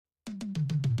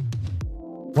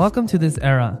Welcome to This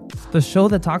Era, the show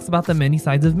that talks about the many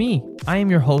sides of me. I am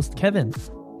your host, Kevin.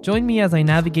 Join me as I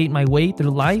navigate my way through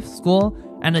life, school,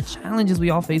 and the challenges we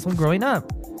all face when growing up.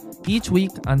 Each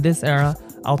week on This Era,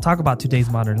 I'll talk about today's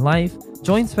modern life,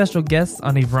 join special guests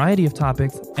on a variety of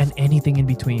topics, and anything in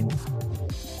between.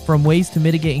 From ways to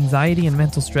mitigate anxiety and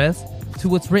mental stress, to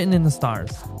what's written in the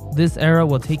stars, This Era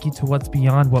will take you to what's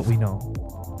beyond what we know.